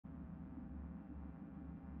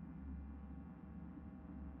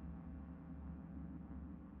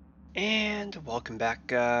And welcome back,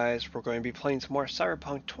 guys. We're going to be playing some more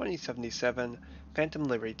Cyberpunk 2077 Phantom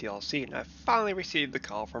Liberty DLC, and I finally received the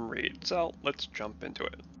call from Reed, so let's jump into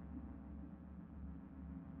it.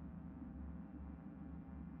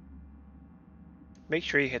 Make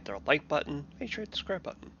sure you hit the like button, make sure you hit the subscribe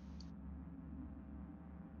button.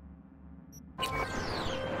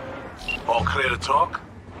 All clear to talk?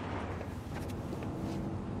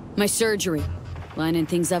 My surgery. Lining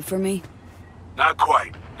things up for me? Not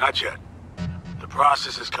quite. Not yet. The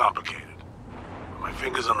process is complicated. But my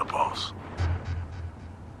finger's on the pulse.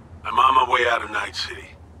 I'm on my way out of Night City.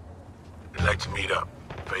 I'd like to meet up,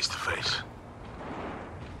 face to face.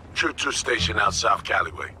 Choo-choo station out South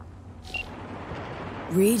Caliway.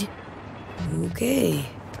 Reed? Okay.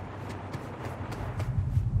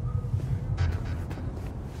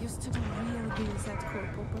 Used to be real deals at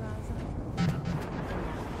Corpo Plaza.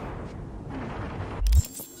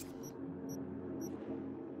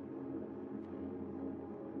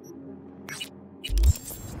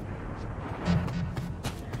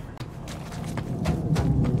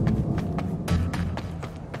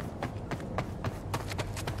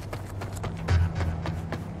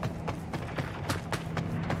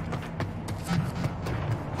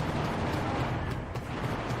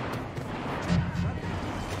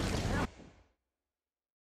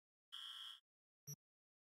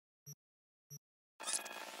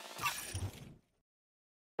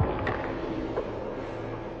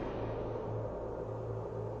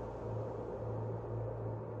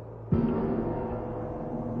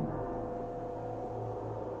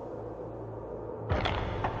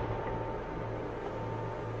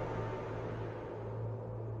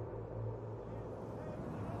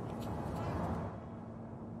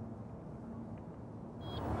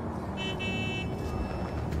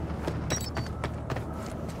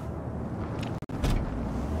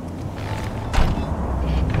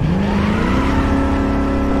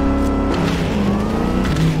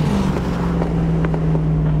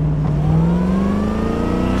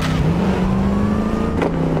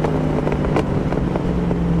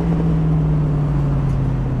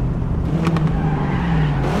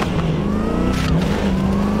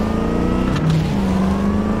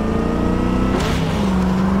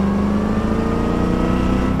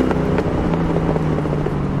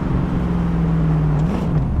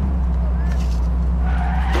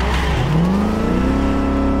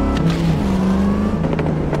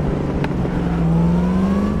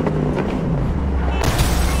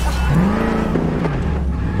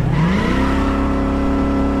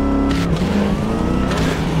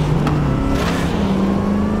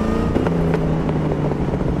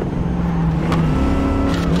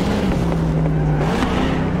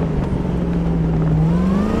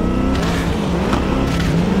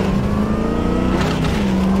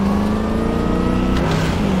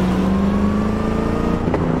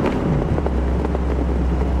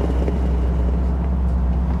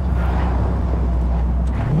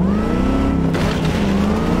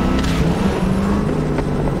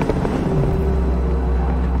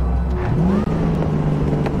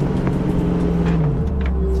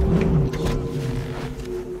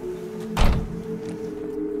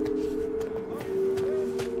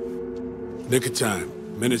 Nick of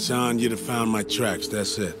time. Minutes on, you'd have found my tracks,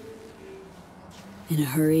 that's it. In a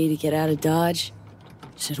hurry to get out of Dodge?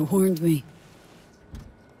 Should have warned me.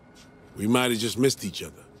 We might have just missed each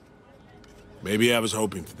other. Maybe I was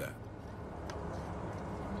hoping for that.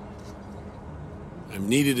 I'm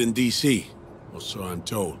needed in D.C., or so I'm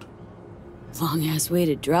told. Long-ass way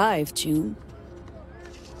to drive, June.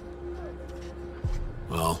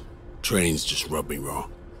 Well, trains just rub me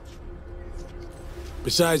wrong.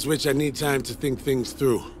 Besides which, I need time to think things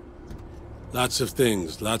through. Lots of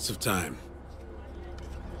things, lots of time.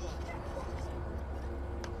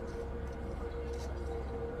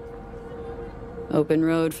 Open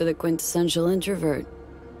road for the quintessential introvert.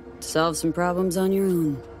 Solve some problems on your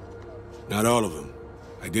own. Not all of them.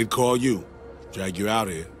 I did call you. Drag you out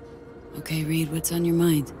here. Okay, Reed, what's on your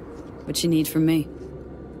mind? What you need from me?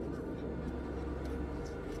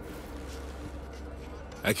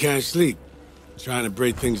 I can't sleep. Trying to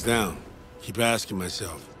break things down. Keep asking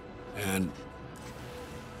myself. And...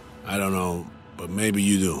 I don't know, but maybe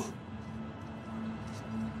you do.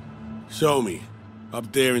 Show me.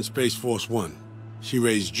 Up there in Space Force 1. She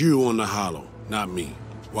raised you on the Hollow, not me.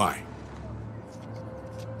 Why?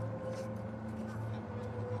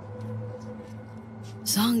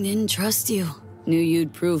 Song didn't trust you. Knew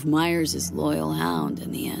you'd prove Myers' loyal hound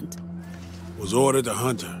in the end. Was ordered to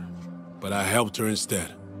hunt her, but I helped her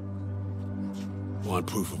instead. Want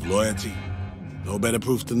proof of loyalty? No better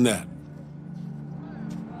proof than that.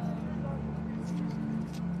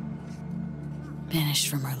 Banished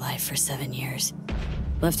from her life for 7 years.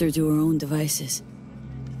 Left her to her own devices.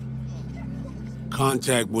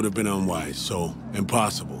 Contact would have been unwise, so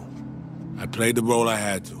impossible. I played the role I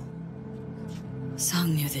had to.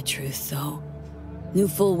 Song knew the truth, though. Knew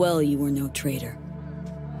full well you were no traitor.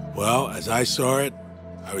 Well, as I saw it,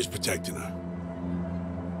 I was protecting her.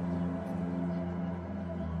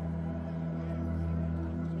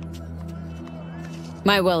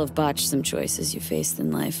 Might well have botched some choices you faced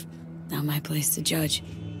in life. Not my place to judge.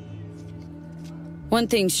 One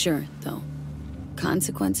thing's sure, though.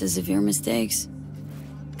 Consequences of your mistakes.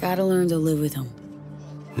 Gotta learn to live with them.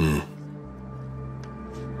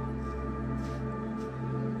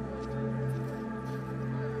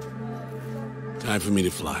 Time for me to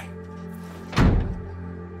fly.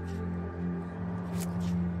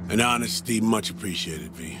 An honesty much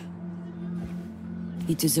appreciated, V.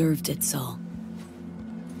 You deserved it, Saul.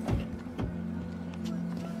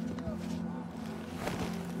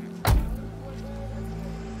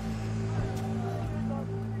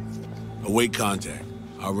 Await contact.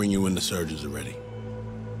 I'll ring you when the surgeons are ready.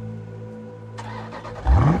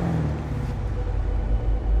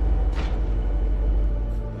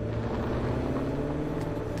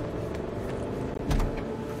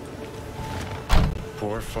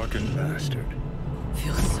 Poor fucking bastard.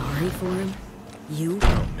 Feel sorry for him? You?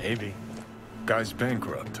 Well, maybe. Guy's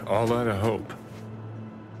bankrupt, all out of hope.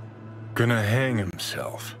 Gonna hang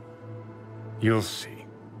himself. You'll see.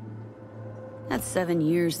 Had 7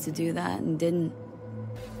 years to do that and didn't.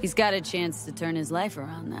 He's got a chance to turn his life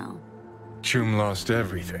around now. Chum lost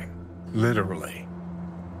everything. Literally.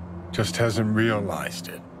 Just hasn't realized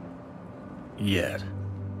it. Yet.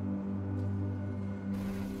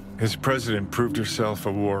 His president proved herself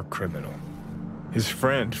a war criminal. His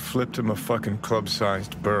friend flipped him a fucking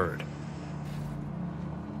club-sized bird.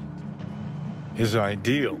 His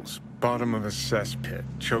ideals, bottom of a cesspit,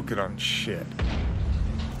 choking on shit.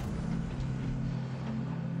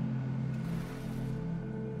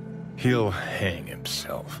 He'll hang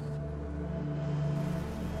himself.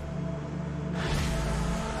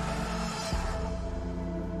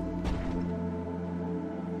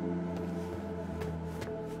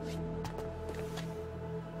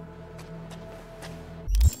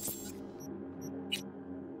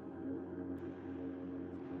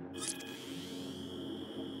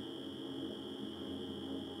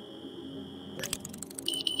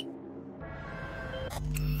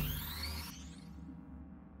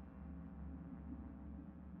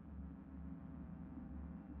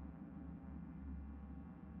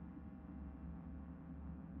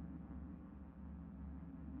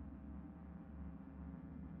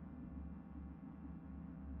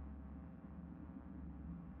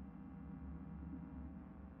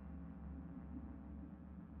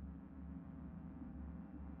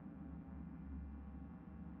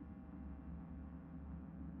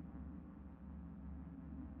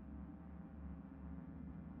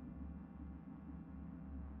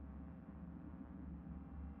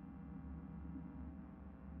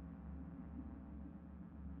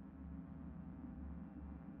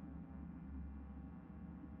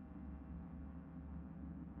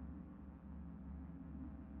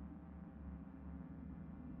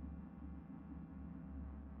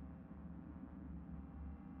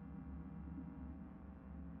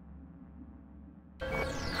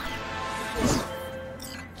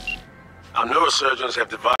 Our neurosurgeons have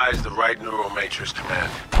devised the right neural matrix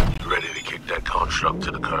command. Ready to kick that construct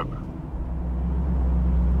to the curb.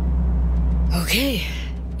 Okay.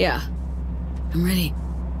 Yeah. I'm ready.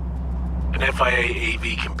 An FIA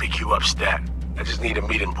AV can pick you up stat. I just need a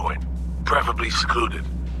meeting point. Preferably secluded.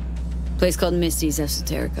 Place called Misty's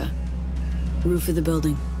Esoterica. Roof of the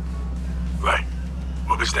building. Right.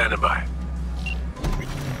 We'll be standing by.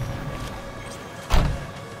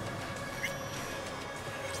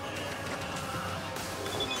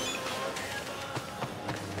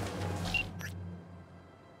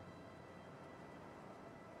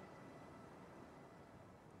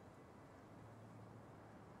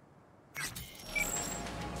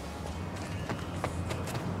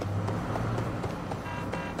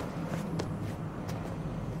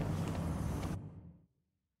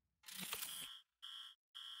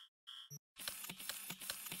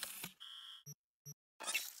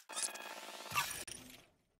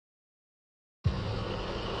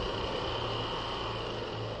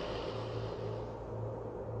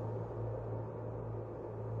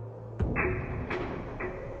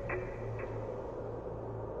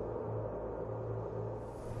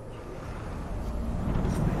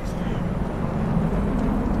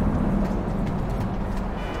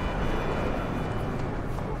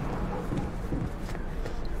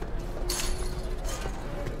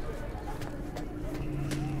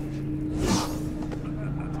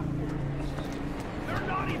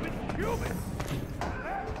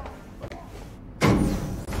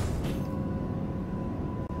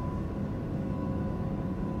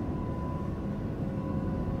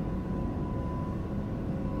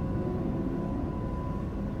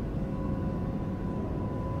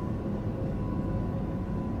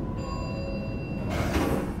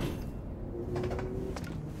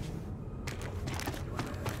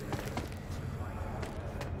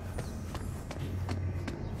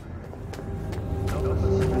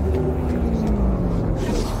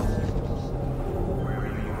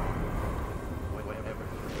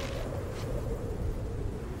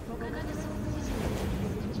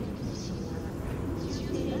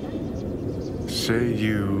 Say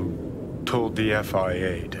you told the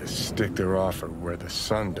FIA to stick their offer where the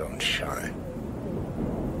sun don't shine.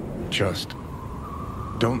 Just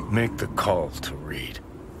don't make the call to Reed.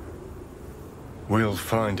 We'll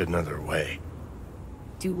find another way.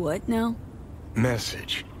 Do what now?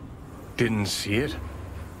 Message. Didn't see it?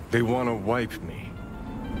 They want to wipe me.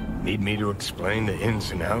 Need me to explain the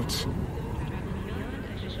ins and outs?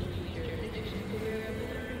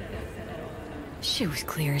 Shit was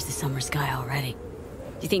clear as the summer sky already.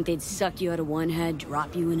 You think they'd suck you out of one head,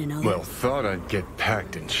 drop you in another? Well, thought I'd get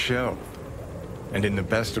packed and shelved. And in the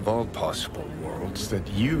best of all possible worlds, that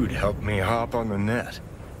you'd help me hop on the net.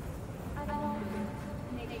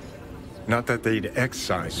 Not that they'd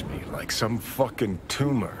excise me like some fucking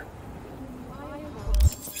tumor.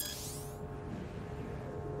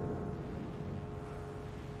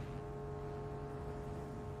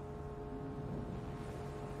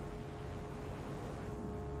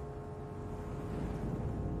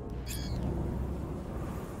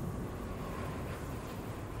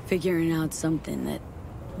 Figuring out something that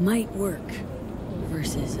might work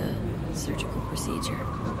versus a surgical procedure.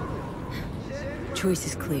 Choice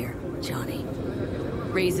is clear, Johnny.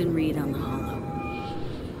 Raisin Reed on the hollow.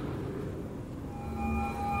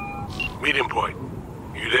 Meeting point.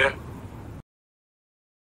 You there?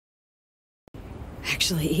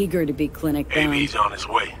 Actually eager to be clinic bound. AV's on his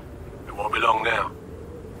way. It won't be long now.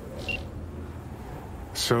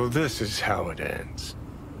 So this is how it ends.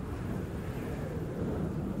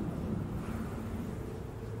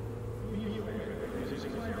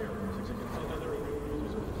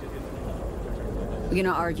 We're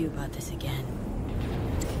gonna argue about this again.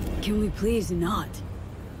 Can we please not?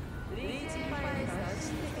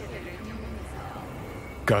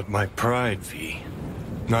 Got my pride, V.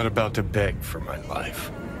 Not about to beg for my life.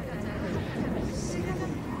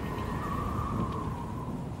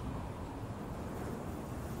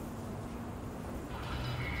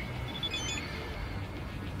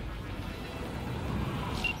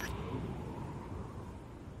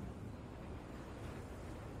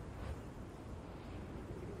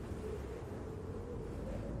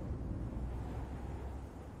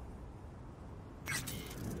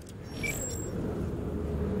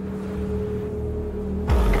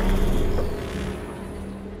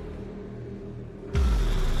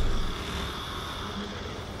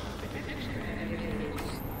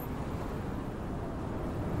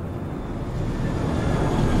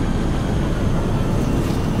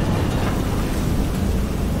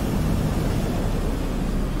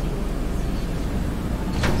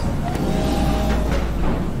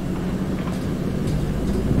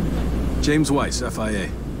 James Weiss, FIA.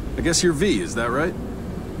 I guess you're V, is that right?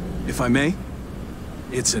 If I may,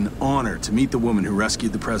 it's an honor to meet the woman who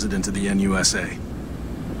rescued the president of the NUSA.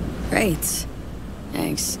 Great.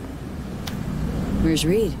 Thanks. Where's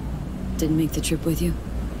Reed? Didn't make the trip with you?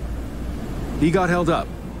 He got held up,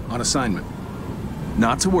 on assignment.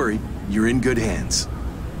 Not to worry, you're in good hands.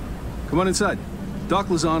 Come on inside. Doc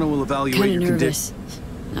Lozano will evaluate Kinda your nervous.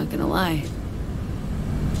 Not gonna lie.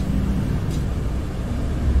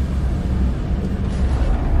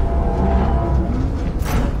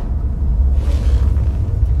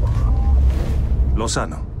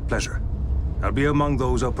 Lozano, pleasure. I'll be among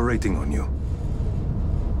those operating on you.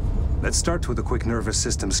 Let's start with a quick nervous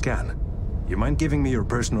system scan. You mind giving me your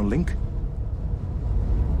personal link?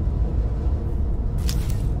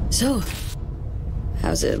 So,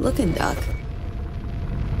 how's it looking, Doc?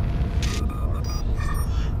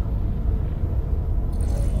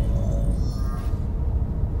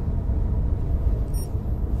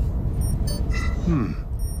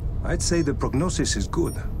 I'd say the prognosis is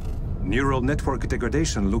good. Neural network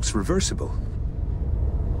degradation looks reversible.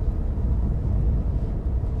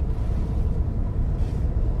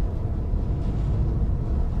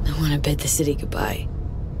 I want to bid the city goodbye.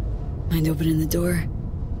 Mind opening the door?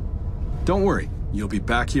 Don't worry, you'll be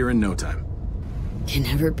back here in no time. Can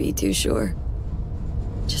never be too sure.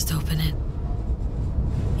 Just open it.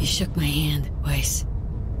 You shook my hand, Weiss.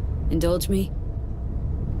 Indulge me?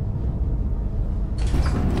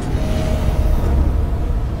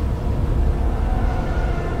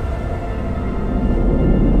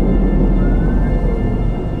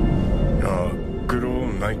 Good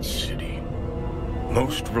old Night City.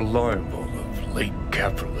 Most reliable of late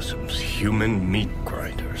capitalism's human meat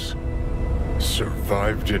grinders.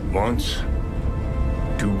 Survived it once.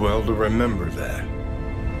 Do well to remember that,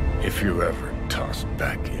 if you're ever tossed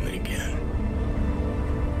back in again.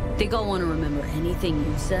 Think I'll want to remember anything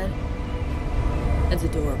you said? That's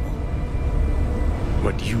adorable.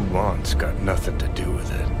 What you want's got nothing to do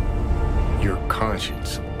with it. Your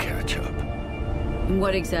conscience will catch up. And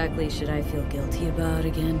what exactly should I feel guilty about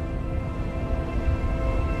again?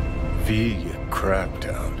 V, you crapped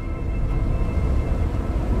out.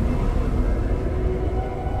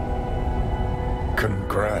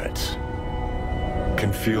 Congrats.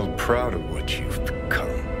 Can feel proud of what you've become.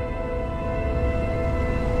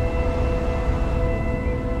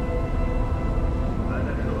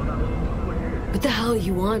 What the hell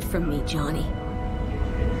you want from me, Johnny?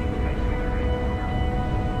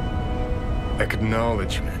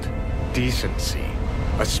 Acknowledgement, decency,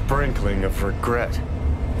 a sprinkling of regret,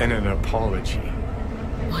 and an apology.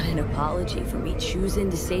 Want an apology for me choosing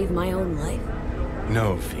to save my own life?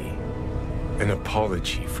 No, V. An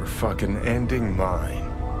apology for fucking ending mine.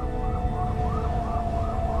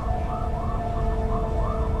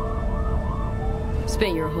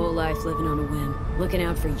 Spent your whole life living on a whim, looking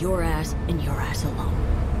out for your ass and your ass alone.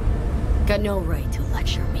 Got no right to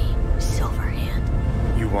lecture me, Silverhand.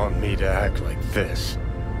 You want me to act like this?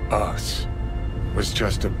 Us was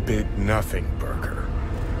just a big nothing burger,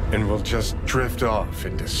 and we'll just drift off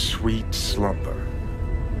into sweet slumber.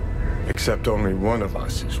 Except only one of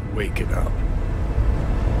us is waking up.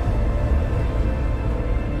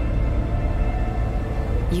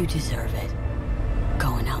 You deserve it.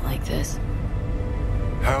 Going out like this.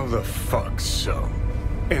 How the fuck so?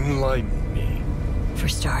 Enlighten me. For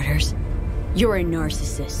starters, you're a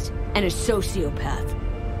narcissist and a sociopath.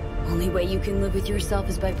 Only way you can live with yourself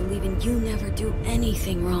is by believing you never do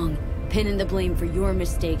anything wrong, pinning the blame for your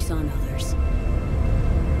mistakes on others.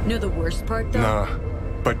 Know the worst part, though? Nah,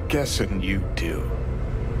 but guessing you do.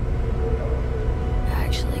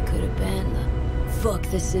 Actually could have been the fuck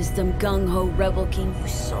the system, gung-ho rebel king you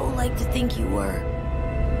so like to think you were.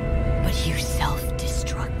 But you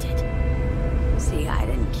self-destructed. See, I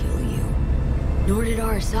didn't kill you. Nor did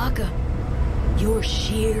Arasaka. Your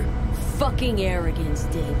sheer fucking arrogance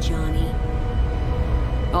did, Johnny.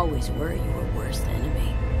 Always were your worst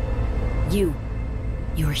enemy.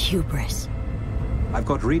 Your hubris. I've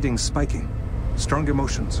got readings spiking. Strong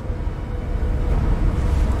emotions.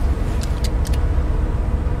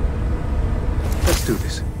 Let's do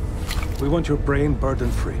this. We want your brain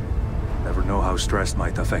burden-free. Never know how stress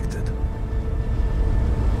might affect it.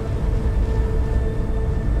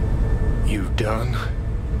 You done?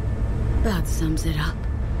 That sums it up.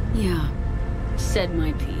 Yeah. Said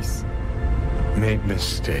my piece. Made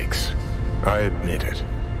mistakes. I admit it.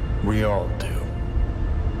 We all do.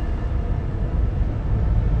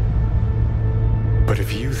 But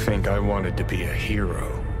if you think I wanted to be a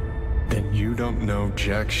hero, then you don't know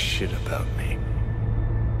jack shit about me.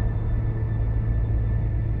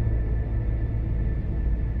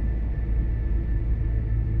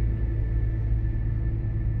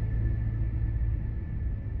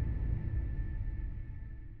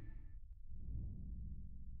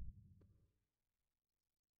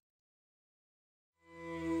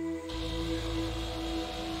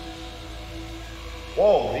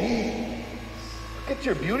 Whoa, V. Look at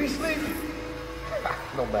your beauty sleep.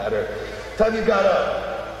 No matter. Time you got up.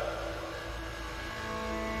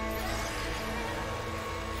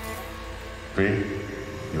 V,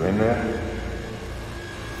 you in there?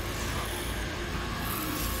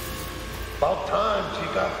 About time,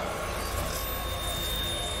 chica.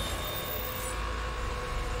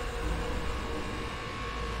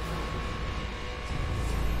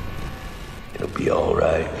 It'll be all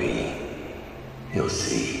right, V. You'll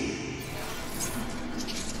see.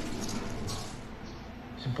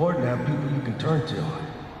 It's important to have people you can turn to.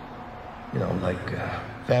 You know, like,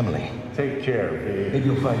 family. Take care, V. Maybe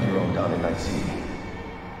you'll find your own down in Night City.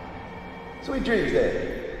 Sweet dreams,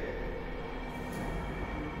 then.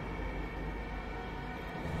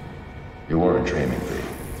 You weren't dreaming, V.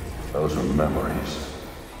 Those were memories.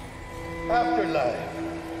 Afterlife.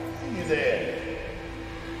 See you there.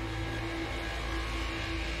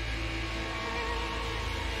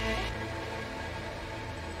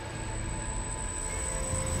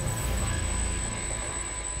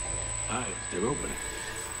 Hi, they're opening.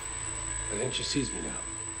 I think she sees me now.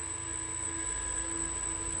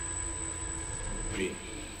 V,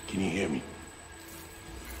 can you hear me?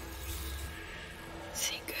 I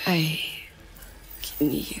think I can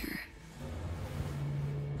hear.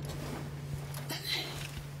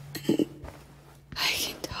 I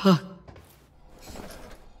can talk.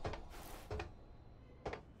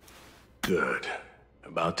 Good.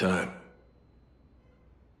 About time.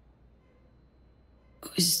 I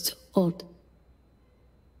was told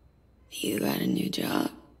you got a new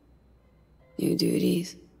job, new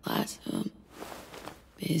duties, lots of them.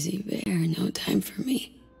 Busy bear, no time for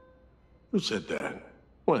me. Who said that?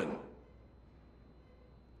 When?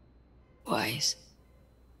 Twice.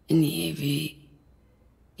 In the AV.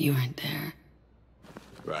 You weren't there.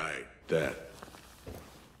 Right, that.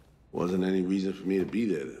 Wasn't any reason for me to be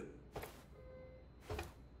there then.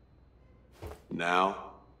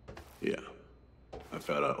 Now? Yeah. I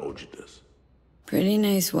felt I owed you this. Pretty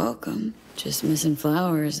nice welcome. Just missing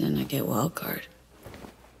flowers and a get well card.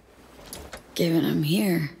 Given I'm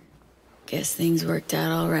here, guess things worked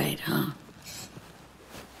out all right, huh?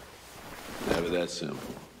 Never that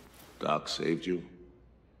simple. Doc saved you.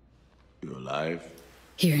 You're alive.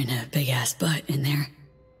 Hearing a big-ass butt in there.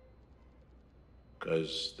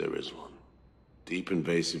 'Cause there is one. Deep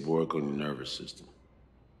invasive work on your nervous system.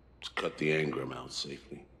 To cut the engram out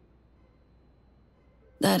safely.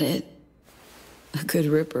 That it? A good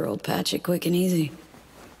ripper will patch it quick and easy.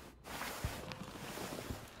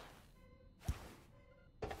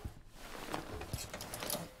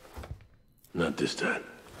 Not this time.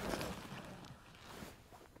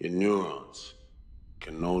 Your neurons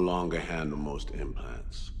can no longer handle most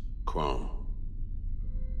implants. Chrome.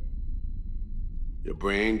 Your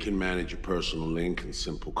brain can manage your personal link and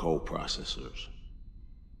simple code processors.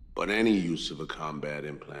 But any use of a combat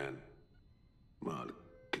implant, well, it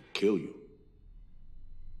could kill you.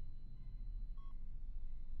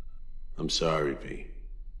 I'm sorry, V.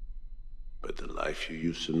 But the life you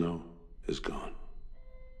used to know is gone.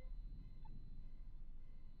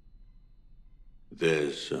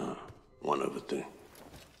 There's, one other thing.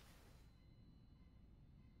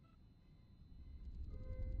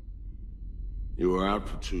 You were out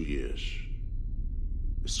for 2 years.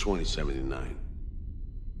 It's 2079.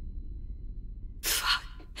 Fuck.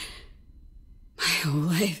 My whole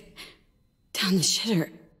life. Down the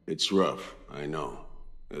shitter. It's rough, I know.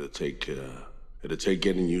 It'll take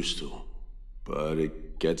getting used to. But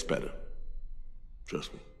it gets better.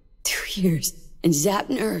 Trust me. 2 years. And zap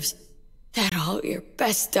nerves. That all your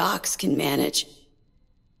best docs can manage.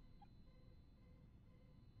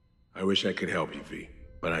 I wish I could help you, V,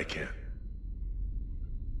 but I can't.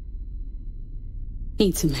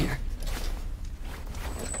 Need some hair.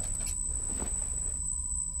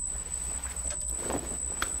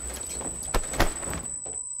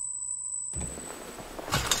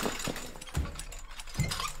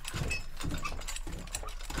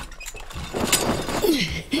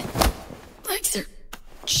 Legs are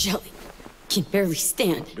jelly. Can barely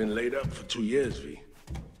stand. Been laid up for 2 years, V.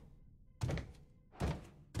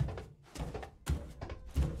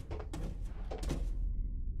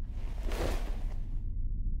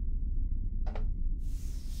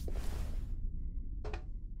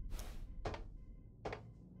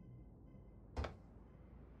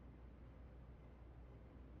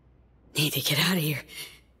 Need to get out of here.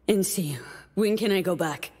 And see you. When can I go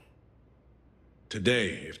back? Today,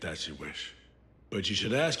 if that's your wish. But you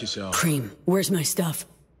should ask yourself... Cream, where's my stuff?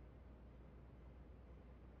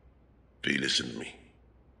 V, listen to me.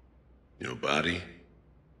 Your body,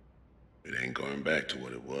 it ain't going back to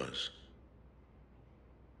what it was.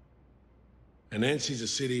 And Nancy's a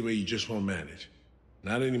city where you just won't manage.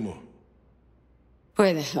 Not anymore.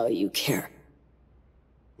 Why the hell you care?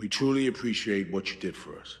 We truly appreciate what you did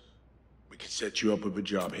for us. We can set you up with a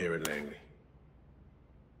job here at Langley.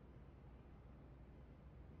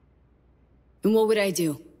 And what would I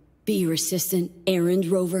do? Be your assistant, errand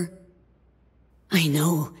rover? I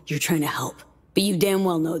know you're trying to help, but you damn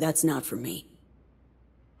well know that's not for me.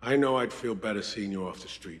 I know I'd feel better seeing you off the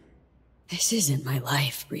street. This isn't my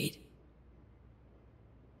life, Reed.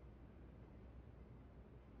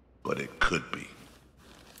 But it could be,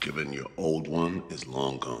 given your old one is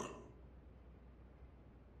long gone.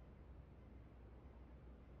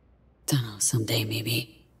 Dunno, someday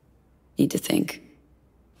maybe. Need to think.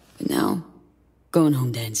 But now, going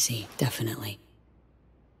home to NC, definitely.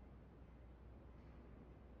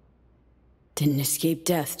 Didn't escape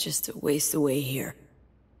death just to waste away here.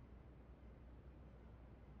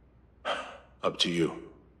 Up to you.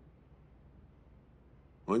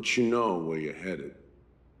 Once you know where you're headed,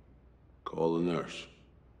 call the nurse.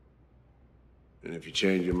 And if you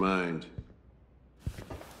change your mind,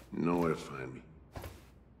 you know where to find me.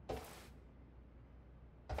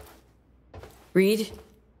 Reed?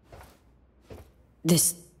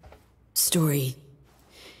 This story...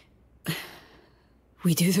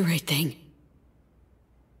 We do the right thing.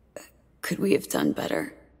 Could we have done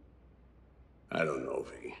better? I don't know,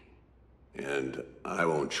 V. And I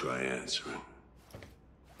won't try answering.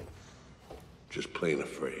 Just plain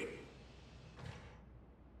afraid.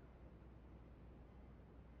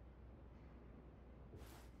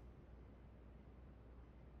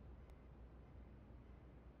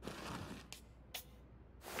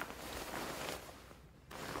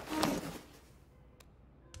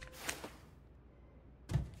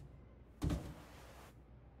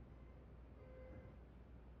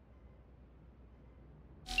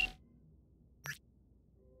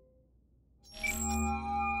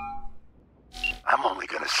 I'm only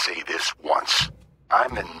gonna say this once.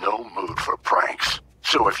 I'm in no mood for pranks.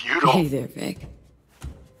 So if you don't... Hey there, Vic.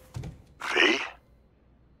 V?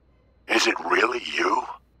 Is it really you?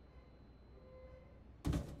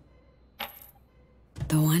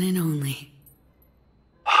 The one and only.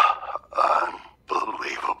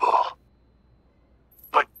 Unbelievable.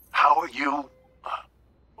 But how are you...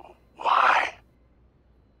 Why?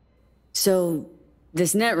 So,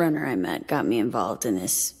 this netrunner I met got me involved in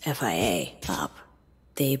this FIA op.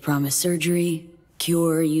 They promised surgery,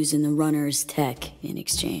 cure using the runner's tech in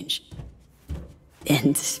exchange.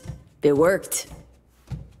 And it worked.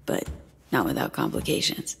 But not without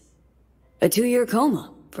complications. A 2-year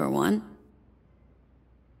coma, for one.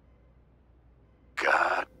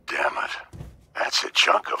 God damn it. That's a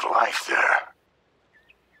chunk of life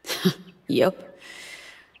there. Yep.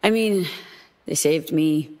 I mean, they saved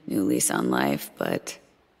me, new lease on life, but...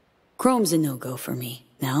 Chrome's a no-go for me,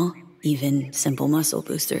 now. Even simple muscle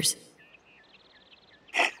boosters.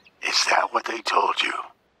 Is that what they told you?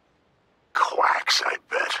 Quacks, I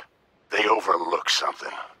bet. They overlook something.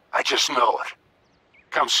 I just know it.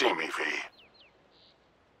 Come see me, V.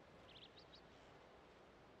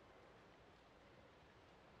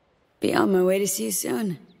 Be on my way to see you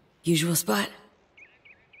soon. Usual spot.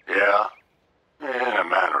 Yeah? In a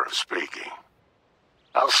manner of speaking.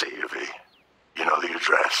 I'll see you, V. You know the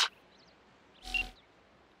address.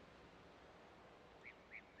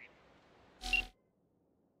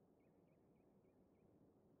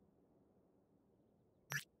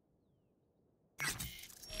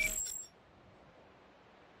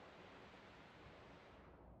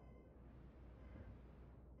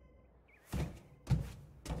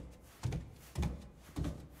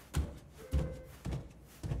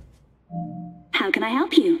 How can I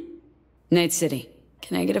help you? Night City.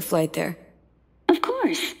 Can I get a flight there? Of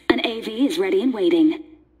course. An AV is ready and waiting.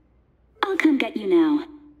 I'll come get you now.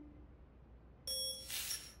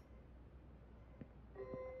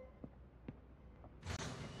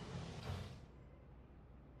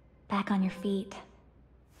 Back on your feet.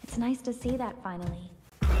 It's nice to see that finally.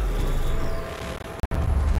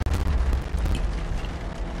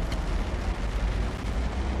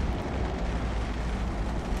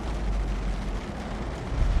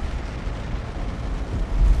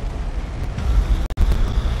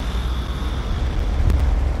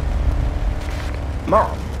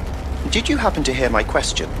 Mom, did you happen to hear my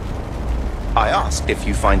question? I asked if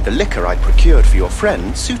you find the liquor I procured for your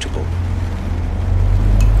friend suitable.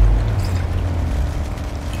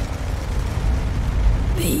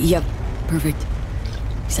 Yep, perfect.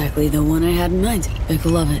 Exactly the one I had in mind. Vic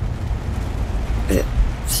will love it.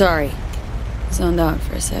 Sorry. Zoned out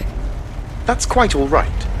for a sec. That's quite all right.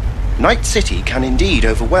 Night City can indeed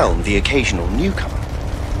overwhelm the occasional newcomer.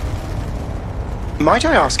 Might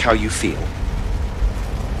I ask how you feel?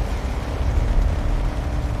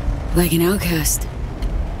 Like an outcast.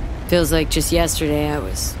 Feels like just yesterday I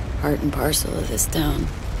was part and parcel of this town.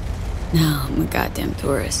 Now I'm a goddamn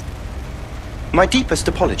tourist. My deepest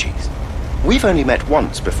apologies. We've only met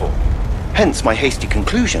once before, hence my hasty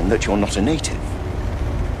conclusion that you're not a native.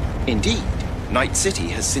 Indeed, Night City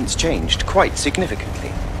has since changed quite significantly.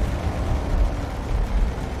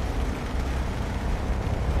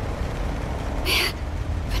 Man,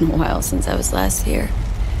 been a while since I was last here.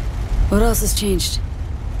 What else has changed?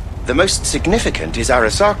 The most significant is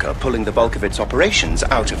Arasaka pulling the bulk of its operations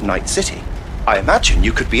out of Night City. I imagine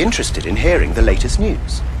you could be interested in hearing the latest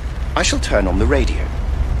news. I shall turn on the radio.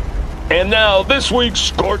 And now, this week's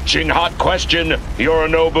scorching hot question,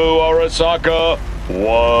 Yorinobu Arasaka,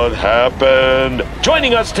 what happened?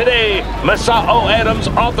 Joining us today, Masao Adams,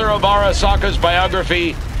 author of Arasaka's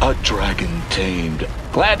biography, A Dragon Tamed.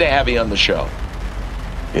 Glad to have you on the show.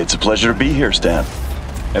 It's a pleasure to be here, Stan.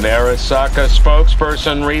 An Arasaka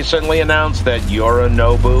spokesperson recently announced that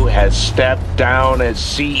Yorinobu has stepped down as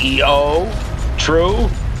CEO. True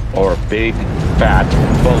or big fat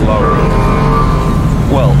baloney?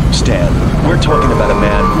 Well, Stan, we're talking about a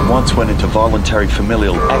man who once went into voluntary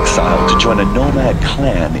familial exile to join a nomad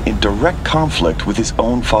clan in direct conflict with his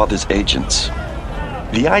own father's agents.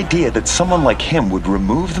 The idea that someone like him would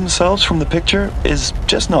remove themselves from the picture is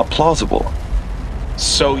just not plausible.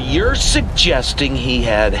 So you're suggesting he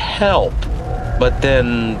had help, but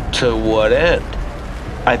then to what end?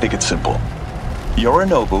 I think it's simple.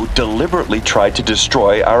 Yorinobu deliberately tried to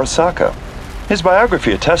destroy Arasaka. His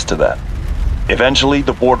biography attests to that. Eventually,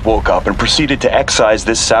 the board woke up and proceeded to excise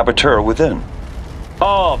this saboteur within.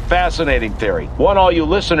 Oh, fascinating theory. One all you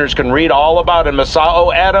listeners can read all about in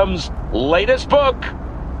Masao Adams' latest book,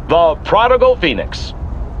 The Prodigal Phoenix.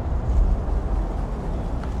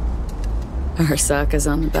 Arasaka's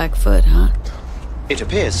on the back foot, huh? It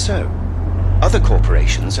appears so. Other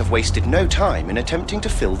corporations have wasted no time in attempting to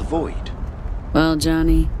fill the void. Well,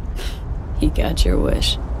 Johnny, you got your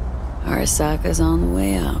wish. Arasaka's on the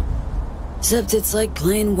way out. Except it's like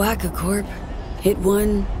playing Whack-A-Corp. Hit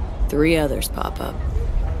one, 3 others pop up.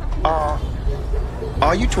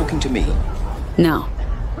 Are you talking to me? No,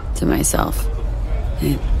 to myself.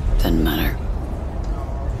 It doesn't matter.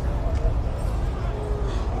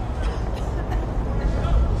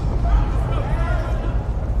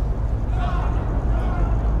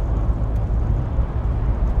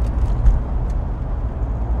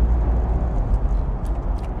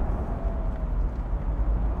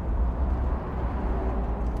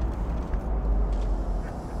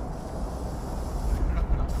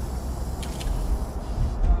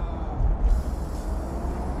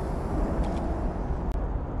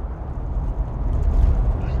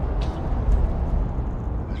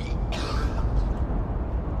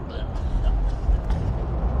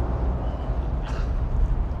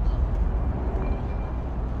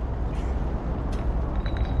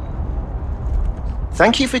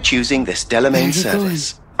 Thank you for choosing this Delamain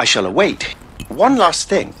service. I shall await. One last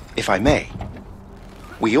thing, if I may.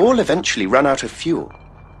 We all eventually run out of fuel,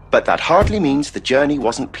 but that hardly means the journey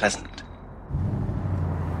wasn't pleasant.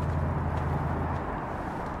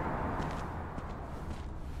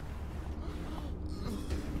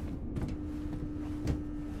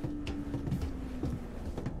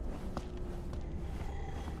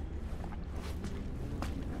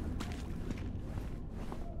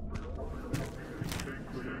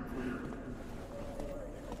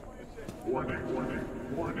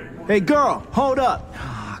 Hey, girl, hold up.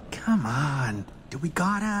 Ah, come on. Do we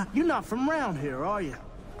gotta? You're not from around here, are you?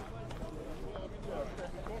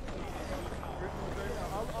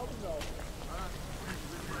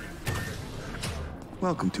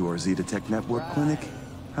 Welcome to our Zeta Tech Network Clinic.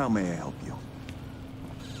 How may I help you?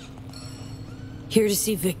 Here to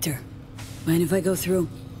see Victor. Mind if I go through?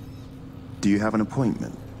 Do you have an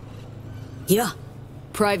appointment? Yeah,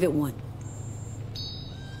 private one.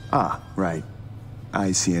 Ah, right.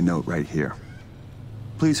 I see a note right here.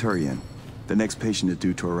 Please hurry in. The next patient is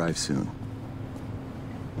due to arrive soon.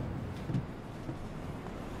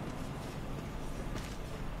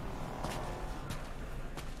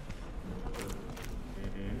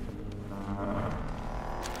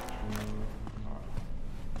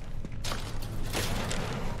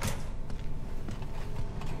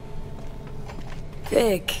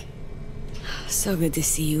 Vic. So good to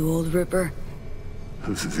see you, old Ripper.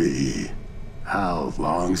 V, how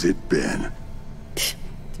long's it been?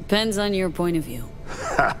 Depends on your point of view.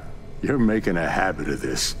 Ha! You're making a habit of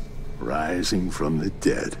this. Rising from the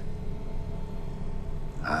dead.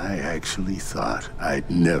 I actually thought I'd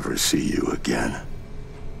never see you again.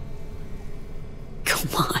 Come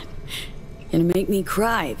on. You're gonna make me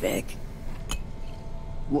cry, Vic.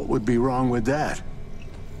 What would be wrong with that?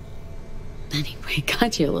 Anyway,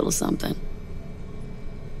 got you a little something.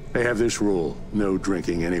 They have this rule, no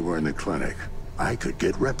drinking anywhere in the clinic. I could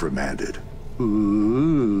get reprimanded.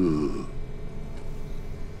 Ooh.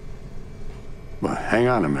 But hang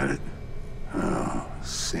on a minute. Oh,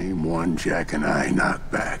 same one Jack and I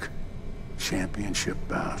knocked back. Championship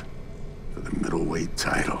bout for the middleweight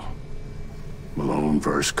title. Malone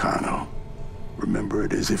versus Kano. Remember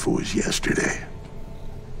it as if it was yesterday.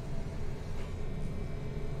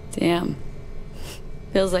 Damn.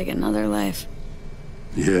 Feels like another life.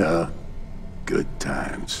 Yeah, good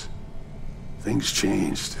times. Things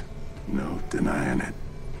changed. No denying it.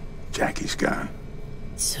 Jackie's gone.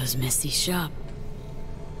 So's Misty's shop.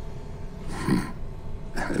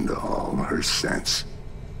 And all her sense.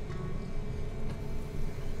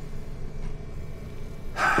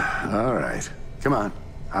 All right. Come on.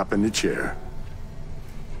 Hop in the chair.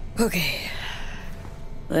 Okay.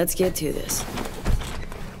 Let's get to this.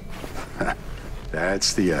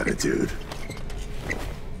 That's the attitude.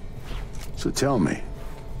 So tell me,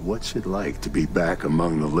 What's it like to be back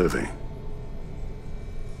among the living?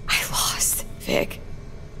 I lost, Vic.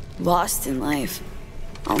 Lost in life.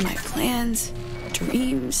 All my plans,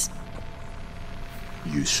 dreams.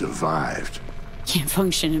 You survived. Can't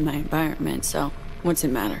function in my environment, so what's it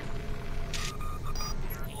matter?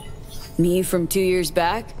 Me from 2 years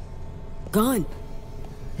back? Gone.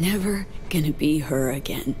 Never gonna be her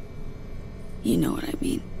again. You know what I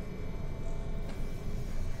mean.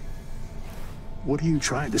 What are you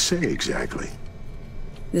trying to say exactly?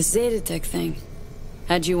 This Zetatech thing.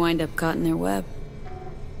 How'd you wind up caught in their web?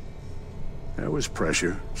 There was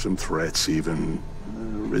pressure, some threats even.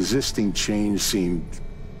 Resisting change seemed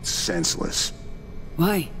senseless.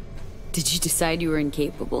 Why? Did you decide you were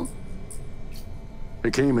incapable? There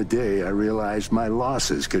came a day I realized my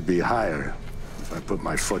losses could be higher if I put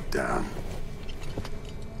my foot down.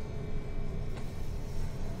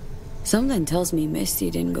 Something tells me Misty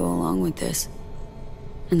didn't go along with this.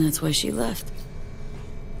 And that's why she left.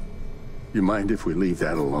 You mind if we leave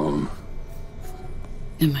that alone?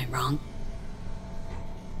 Am I wrong?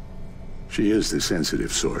 She is the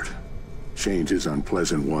sensitive sort. Changes,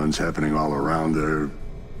 unpleasant ones happening all around her.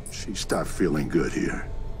 She stopped feeling good here.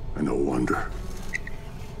 And no wonder.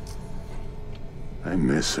 I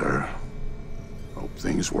miss her. Hope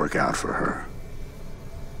things work out for her.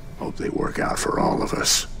 Hope they work out for all of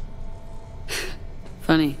us.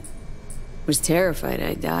 Funny. Was terrified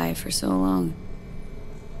I'd die for so long.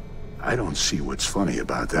 I don't see what's funny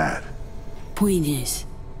about that. Point is,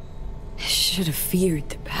 I should have feared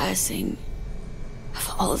the passing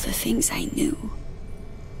of all the things I knew.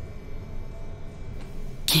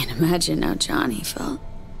 Can't imagine how Johnny felt.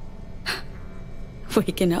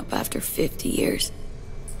 Waking up after 50 years.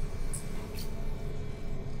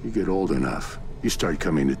 You get old enough, you start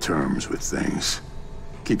coming to terms with things.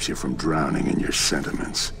 Keeps you from drowning in your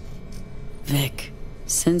sentiments. Vic,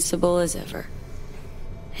 sensible as ever.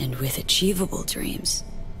 And with achievable dreams.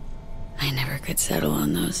 I never could settle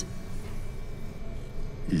on those.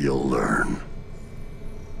 You'll learn.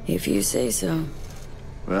 If you say so.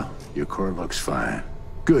 Well, your core looks fine.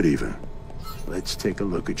 Good even. Let's take a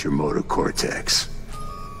look at your motor cortex.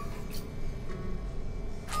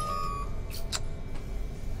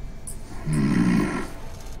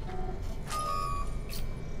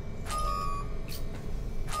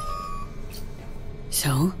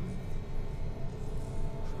 So?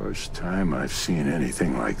 First time I've seen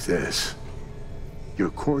anything like this. Your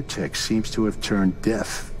cortex seems to have turned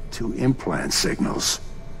deaf to implant signals.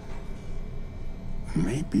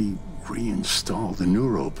 Maybe reinstall the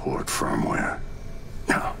neuroport firmware.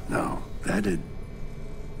 No, that'd...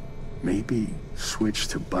 Maybe switch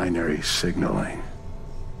to binary signaling.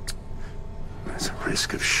 That's a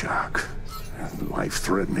risk of shock.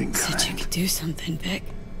 Life-threatening kind. Said you could do something, Vic.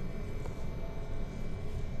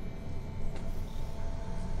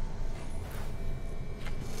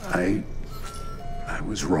 I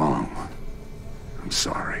was wrong. I'm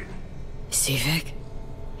sorry. See, Vic?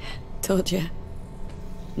 Told ya.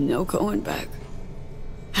 No going back.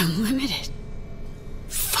 I'm limited.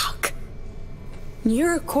 Fuck.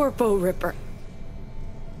 You're a corpo ripper.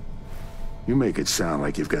 You make it sound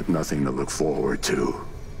like you've got nothing to look forward to.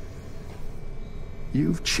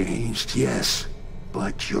 You've changed, yes,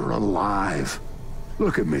 but you're alive.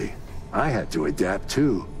 Look at me. I had to adapt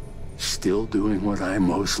too. Still doing what I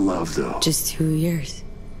most love, though. Just 2 years.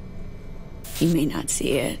 You may not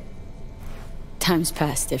see it. Time's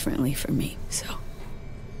passed differently for me, so...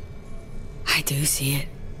 I do see it.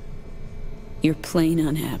 You're plain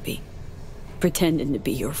unhappy. Pretending to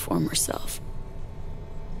be your former self.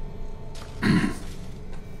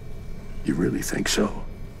 You really think so?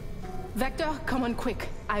 Vector, come on quick.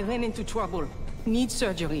 I ran into trouble. Need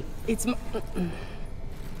surgery. It's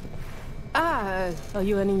are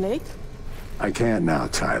you running late? I can't now,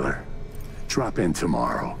 Tyler. Drop in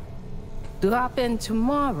tomorrow. Drop in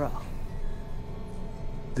tomorrow.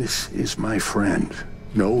 This is my friend.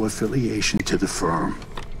 No affiliation to the firm.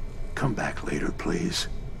 Come back later, please.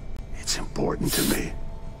 It's important to me.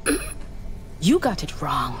 You got it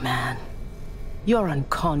wrong, man. You're on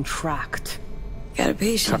contract. Got a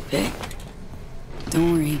patient, Vic.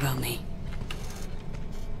 Don't worry about me.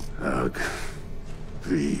 Ugh.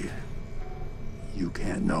 V. You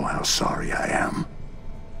can't know how sorry I am.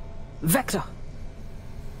 Vector!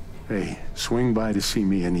 Hey, swing by to see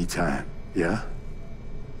me anytime, yeah?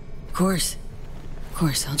 Of course. Of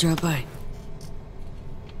course, I'll drop by.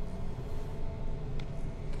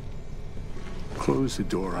 Close the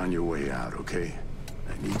door on your way out, okay?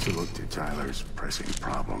 I need to look to Tyler's pressing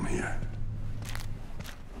problem here.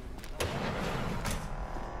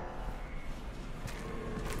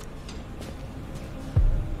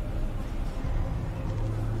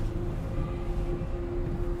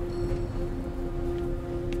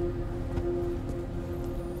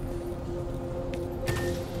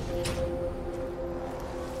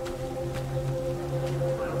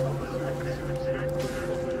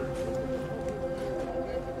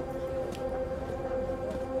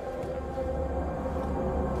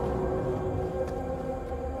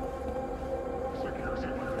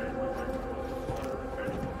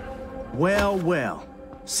 Well, well.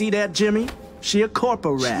 See that, Jimmy? She a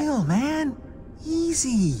corporate rat. Chill, man.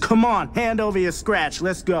 Easy. Come on, hand over your scratch.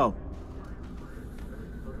 Let's go.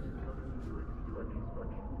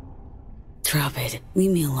 Drop it.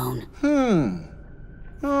 Leave me alone.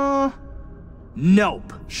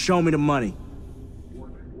 Nope. Show me the money.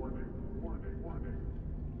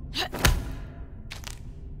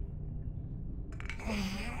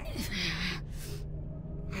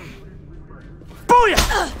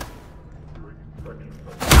 Booyah!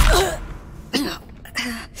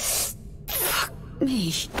 Fuck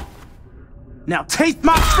me. Now taste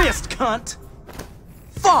my fist, cunt!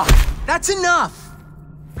 Fuck! That's enough!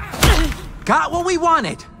 Got what we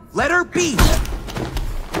wanted. Let her be.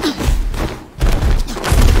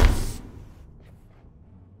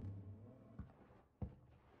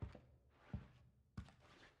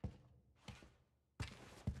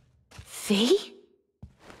 V?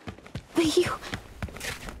 But you...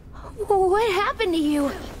 What happened to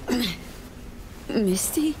you?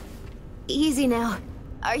 Misty? Easy now.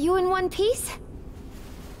 Are you in one piece?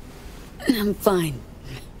 I'm fine.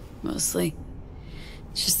 Mostly.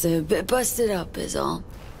 Just a bit busted up is all.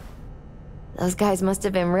 Those guys must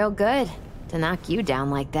have been real good to knock you down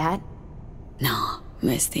like that. No,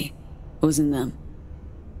 Misty. Wasn't them.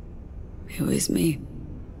 It was me.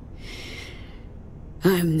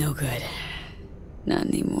 I'm no good. Not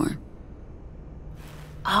anymore.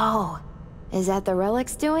 Oh, is that the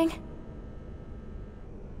relic's doing?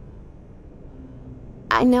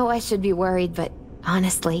 I know I should be worried, but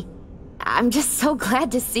honestly, I'm just so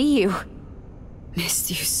glad to see you.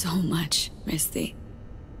 Missed you so much, Misty.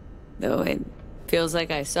 Though it feels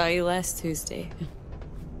like I saw you last Tuesday.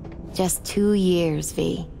 Just 2 years,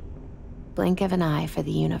 V. Blink of an eye for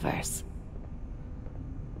the universe.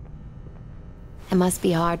 It must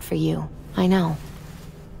be hard for you, I know.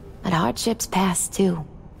 But hardships pass too,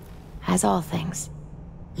 as all things.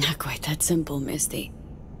 Not quite that simple, Misty.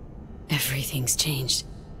 Everything's changed.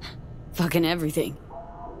 Fucking everything.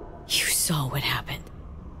 You saw what happened.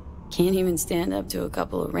 Can't even stand up to a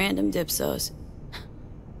couple of random dipsos.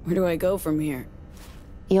 Where do I go from here?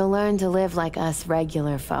 You'll learn to live like us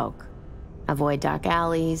regular folk. Avoid dark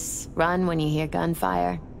alleys, run when you hear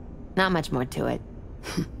gunfire. Not much more to it.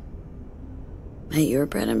 Ain't your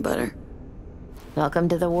bread and butter? Welcome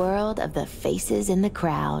to the world of the faces in the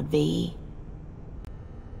crowd, V.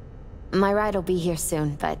 My ride will be here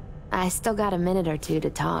soon, but I still got a minute or two to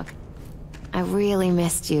talk. I really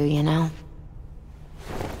missed you, you know?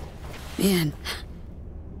 Man,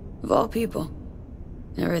 of all people,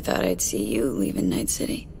 never thought I'd see you leaving Night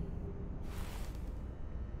City.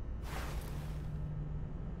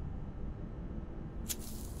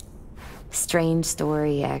 Strange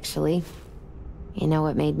story, actually. You know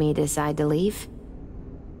what made me decide to leave?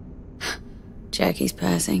 Jackie's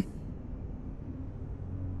passing.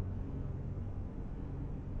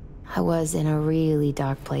 I was in a really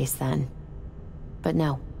dark place then. But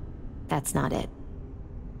no, that's not it.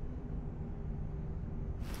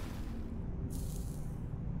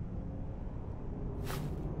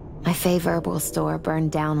 My fave herbal store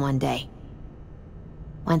burned down one day.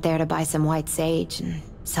 Went there to buy some white sage and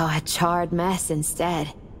saw a charred mess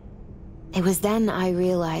instead. It was then I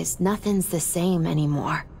realized nothing's the same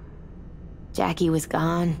anymore. Jackie was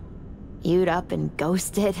gone, You'd up and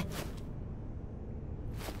ghosted.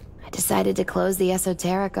 I decided to close the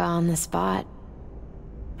Esoterica on the spot.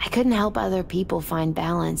 I couldn't help other people find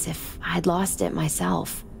balance if I'd lost it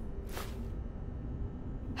myself.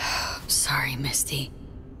 Sorry, Misty.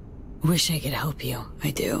 Wish I could help you.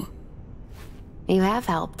 I do. You have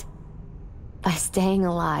helped. By staying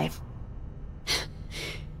alive.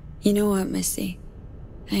 You know what, Misty?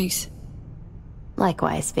 Thanks.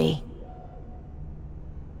 Likewise, V.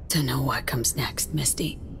 Don't know what comes next,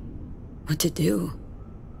 Misty. What to do.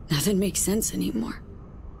 Nothing makes sense anymore.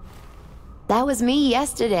 That was me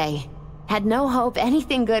yesterday. Had no hope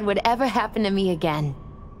anything good would ever happen to me again.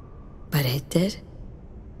 But it did?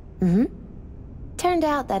 Mm-hmm. Turned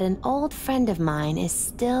out that an old friend of mine is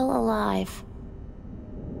still alive.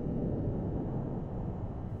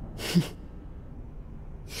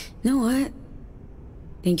 Know what?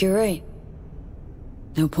 Think you're right.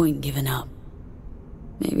 No point in giving up.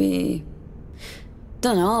 Maybe...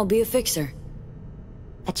 Dunno, I'll be a fixer.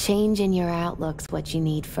 A change in your outlook's what you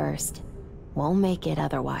need first. Won't make it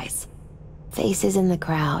otherwise. Faces in the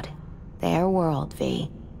crowd. Their world,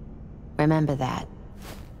 V. Remember that.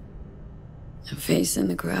 A face in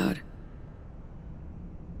the crowd.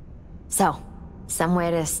 So,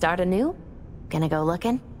 somewhere to start anew? Gonna go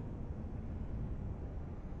looking?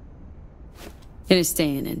 Gonna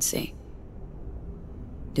stay in and see.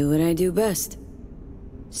 Do what I do best.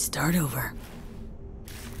 Start over.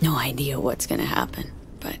 No idea what's gonna happen,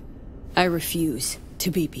 but I refuse to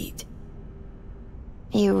be beat.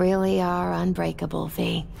 You really are unbreakable,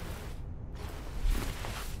 V.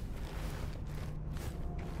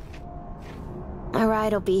 My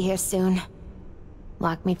ride will be here soon.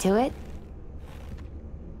 Walk me to it?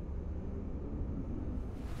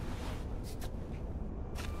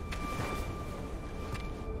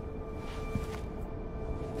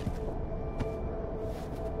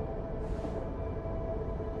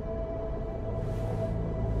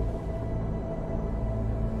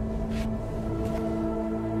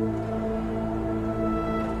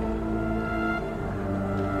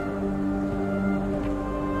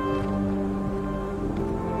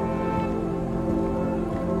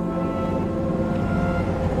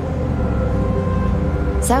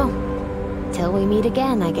 So, till we meet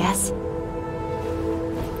again, I guess.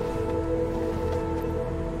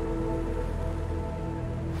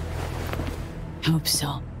 Hope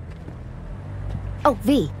so. Oh,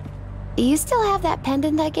 V. Do you still have that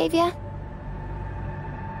pendant I gave you?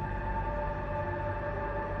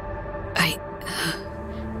 I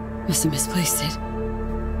must have misplaced it.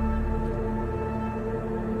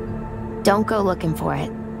 Don't go looking for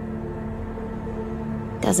it.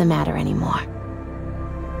 Doesn't matter anymore.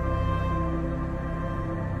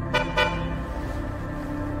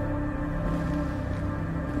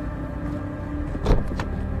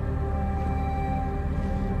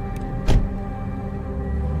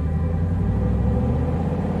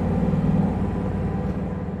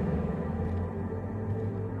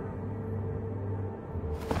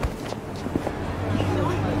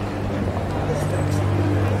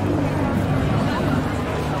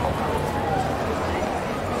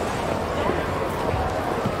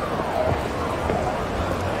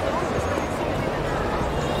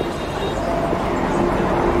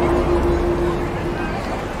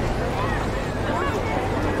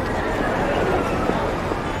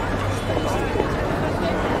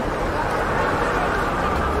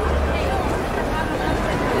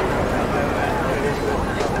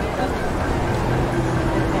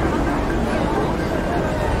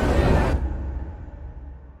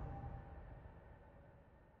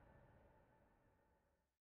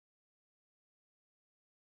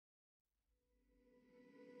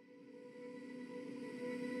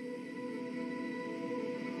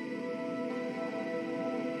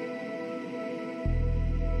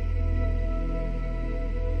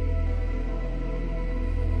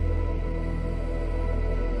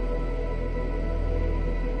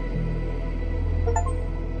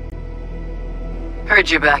 Heard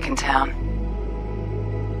you're back in town.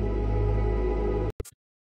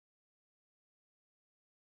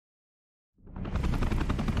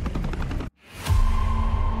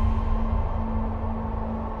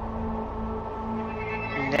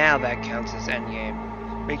 Now that counts as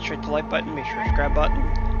endgame. Make sure to like button, make sure to subscribe button.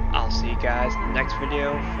 I'll see you guys in the next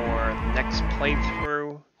video for the next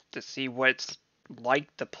playthrough to see what it's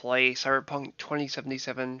like to play Cyberpunk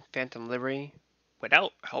 2077 Phantom Liberty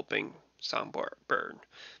without helping Songbird.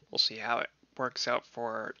 We'll see how it works out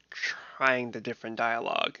for trying the different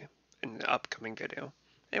dialogue in the upcoming video.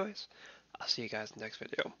 Anyways, I'll see you guys in the next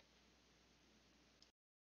video.